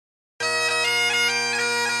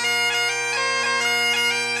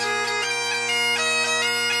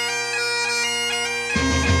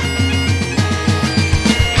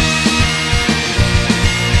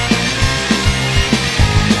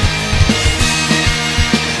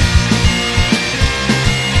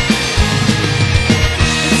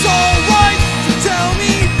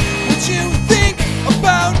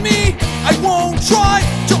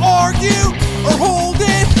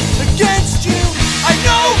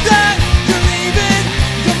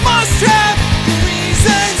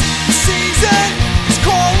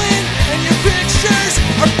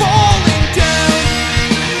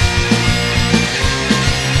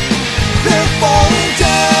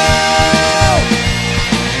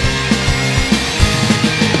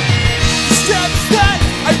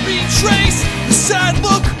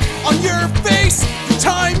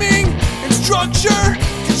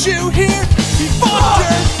you hear me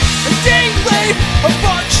thunder? A day late, a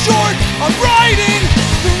buck short, I'm writing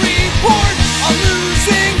the report. I'm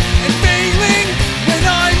losing and failing. When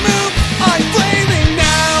I move, I'm flailing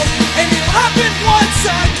now, and it'll happen once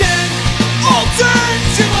again. I'll turn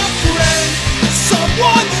to a friend,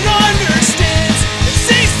 someone that understands and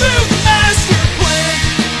sees through the master plan.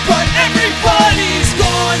 But everybody's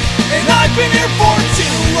gone, and I've been here for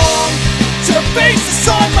too long to face this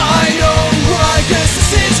on my own. Well, I guess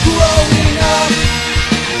this is growing up.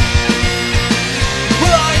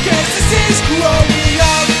 Well, I guess this is growing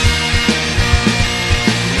up.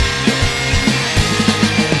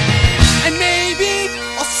 And maybe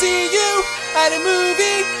I'll see you at a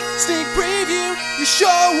movie sneak preview. You show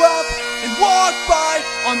up and walk by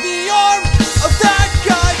on the arm of that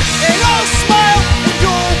guy, and I'll smile and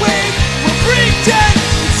you'll wave. We'll pretend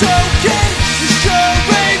it's okay. The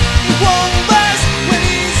charade, it won't last. When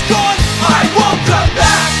he's gone, I won't come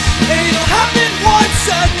back, and it'll happen once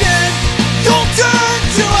again. You'll turn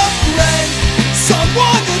to a friend,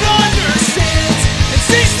 someone that understands and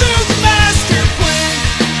sees through the master plan.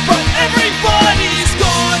 But everybody's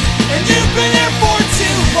gone, and you've been here for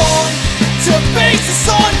too long to face this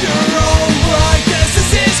on your own. Well, I guess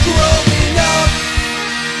this is growing up.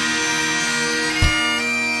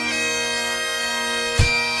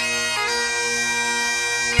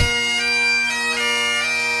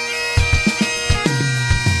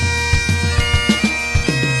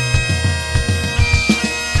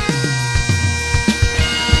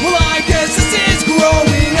 Well, I guess this is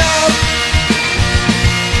growing up.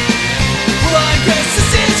 Well, I guess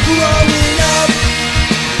this is growing up.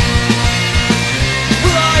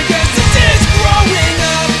 Well, I guess this is growing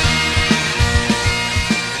up.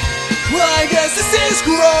 Well, I guess this is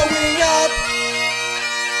growing up.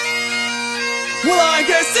 Well, I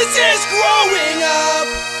guess this is growing up.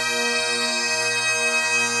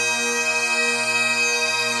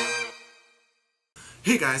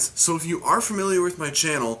 Hey guys, so if you are familiar with my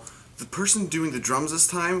channel, the person doing the drums this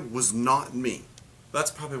time was not me. That's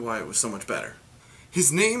probably why it was so much better.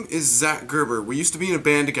 His name is Zach Gerber. We used to be in a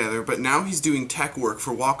band together, but now he's doing tech work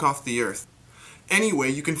for Walk Off the Earth. Anyway,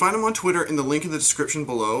 you can find him on Twitter in the link in the description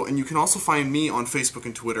below, and you can also find me on Facebook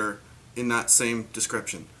and Twitter in that same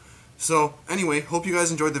description. So anyway, hope you guys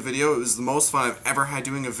enjoyed the video. It was the most fun I've ever had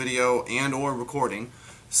doing a video and or recording.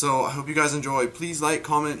 So I hope you guys enjoy. Please like,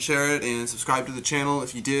 comment, share it, and subscribe to the channel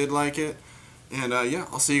if you did like it. And yeah,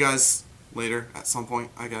 I'll see you guys later at some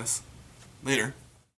point, I guess. Later.